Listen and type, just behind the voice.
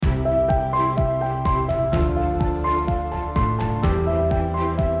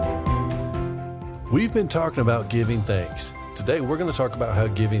We've been talking about giving thanks. Today, we're going to talk about how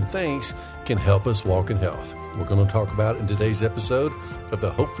giving thanks can help us walk in health. We're going to talk about it in today's episode of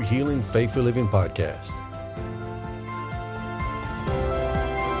the Hope for Healing, Faith for Living podcast.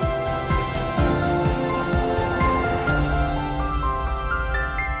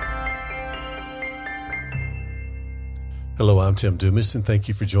 Hello, I'm Tim Dumas, and thank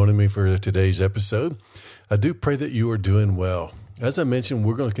you for joining me for today's episode. I do pray that you are doing well. As I mentioned,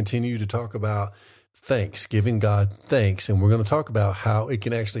 we're going to continue to talk about thanks, giving God thanks, and we're going to talk about how it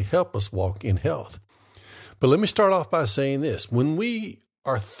can actually help us walk in health. But let me start off by saying this. When we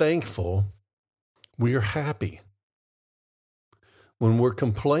are thankful, we are happy. When we're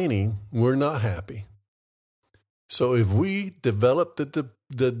complaining, we're not happy. So if we develop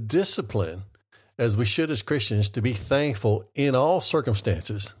the discipline, as we should as Christians, to be thankful in all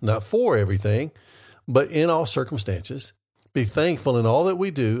circumstances, not for everything, but in all circumstances, be thankful in all that we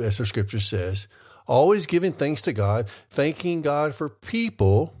do, as the scripture says, always giving thanks to God, thanking God for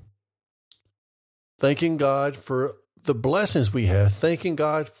people, thanking God for the blessings we have, thanking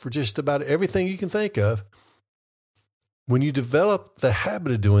God for just about everything you can think of. When you develop the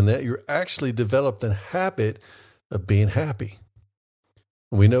habit of doing that, you're actually develop the habit of being happy.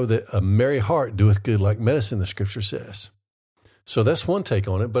 We know that a merry heart doeth good like medicine, the scripture says. So that's one take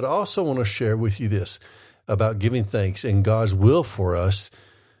on it. But I also want to share with you this about giving thanks and God's will for us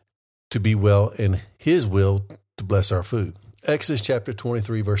to be well and His will to bless our food. Exodus chapter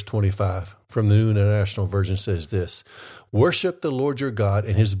 23, verse 25 from the New International Version says this: "Worship the Lord your God,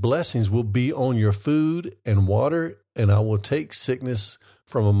 and His blessings will be on your food and water, and I will take sickness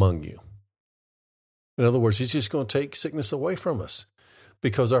from among you." In other words, He's just going to take sickness away from us.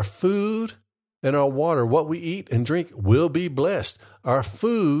 Because our food and our water, what we eat and drink, will be blessed. Our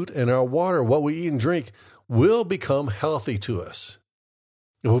food and our water, what we eat and drink, will become healthy to us.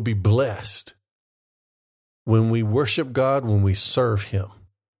 It will be blessed when we worship God, when we serve Him.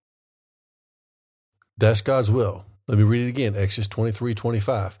 That's God's will. Let me read it again. Exodus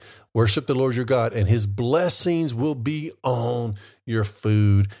 23:25. "Worship the Lord your God, and His blessings will be on your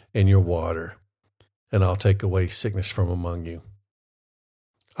food and your water, and I'll take away sickness from among you."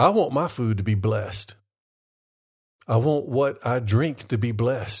 I want my food to be blessed. I want what I drink to be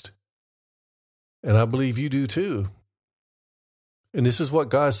blessed. And I believe you do too. And this is what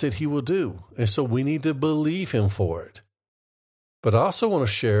God said He will do. And so we need to believe Him for it. But I also want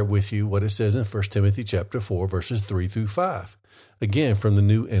to share with you what it says in 1 Timothy chapter 4, verses 3 through 5. Again, from the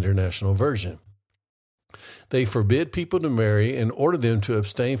New International Version. "They forbid people to marry and order them to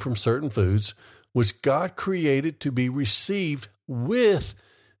abstain from certain foods, which God created to be received with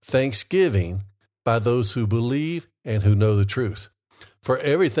thanksgiving by those who believe and who know the truth. For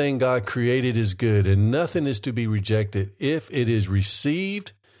everything God created is good, and nothing is to be rejected if it is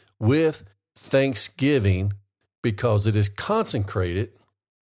received with thanksgiving, because it is consecrated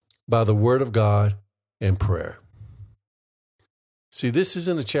by the word of God and prayer." See, this is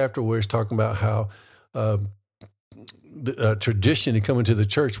in a chapter where it's talking about how the tradition to come into the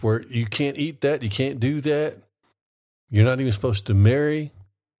church where you can't eat that, you can't do that, you're not even supposed to marry.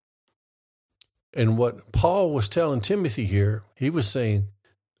 And what Paul was telling Timothy here, he was saying,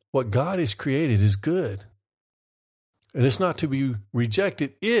 what God has created is good. And it's not to be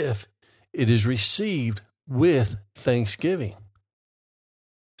rejected if it is received with thanksgiving.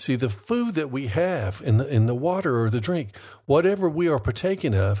 See, the food that we have in the water or the drink, whatever we are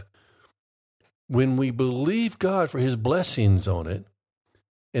partaking of, when we believe God for His blessings on it,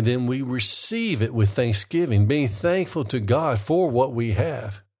 and then we receive it with thanksgiving, being thankful to God for what we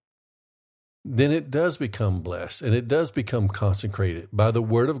have, then it does become blessed and it does become consecrated by the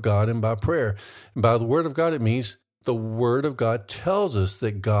word of God and by prayer. And by the word of God, it means the word of God tells us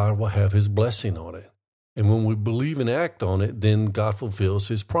that God will have His blessing on it. And when we believe and act on it, then God fulfills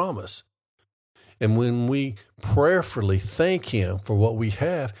His promise. And when we prayerfully thank Him for what we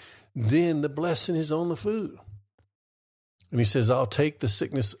have, then the blessing is on the food. And He says, "I'll take the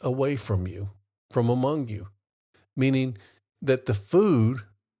sickness away from you, from among you," meaning that the food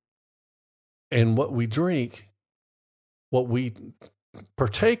and what we drink, what we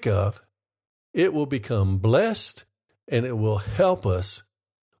partake of, it will become blessed and it will help us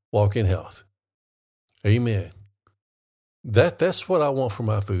walk in health. Amen. That's what I want for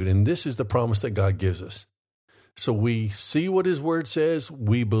my food. And this is the promise that God gives us. So we see what His word says,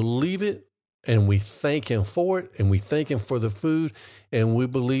 we believe it, and we thank Him for it, and we thank Him for the food, and we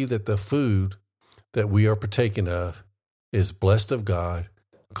believe that the food that we are partaking of is blessed of God,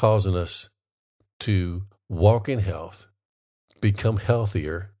 causing us to walk in health, become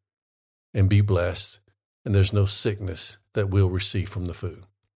healthier, and be blessed, and there's no sickness that we'll receive from the food.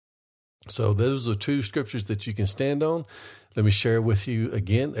 So those are two scriptures that you can stand on. Let me share with you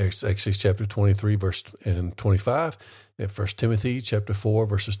again. Exodus chapter 23, verse 25, and 1 Timothy chapter 4,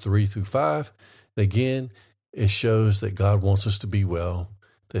 verses 3 through 5. And again, it shows that God wants us to be well,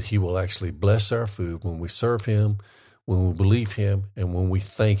 that he will actually bless our food when we serve him, when we believe him, and when we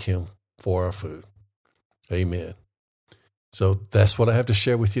thank him for our food. Amen. So that's what I have to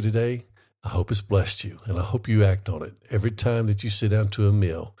share with you today. I hope it's blessed you, and I hope you act on it. Every time that you sit down to a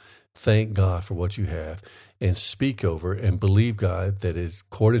meal, thank God for what you have and speak over and believe God that it's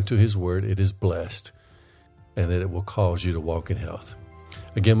according to his word, it is blessed and that it will cause you to walk in health.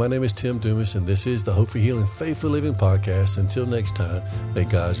 Again, my name is Tim Dumas, and this is the Hope for Healing Faithful Living podcast. Until next time, may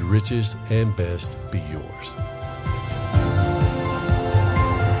God's riches and best be yours.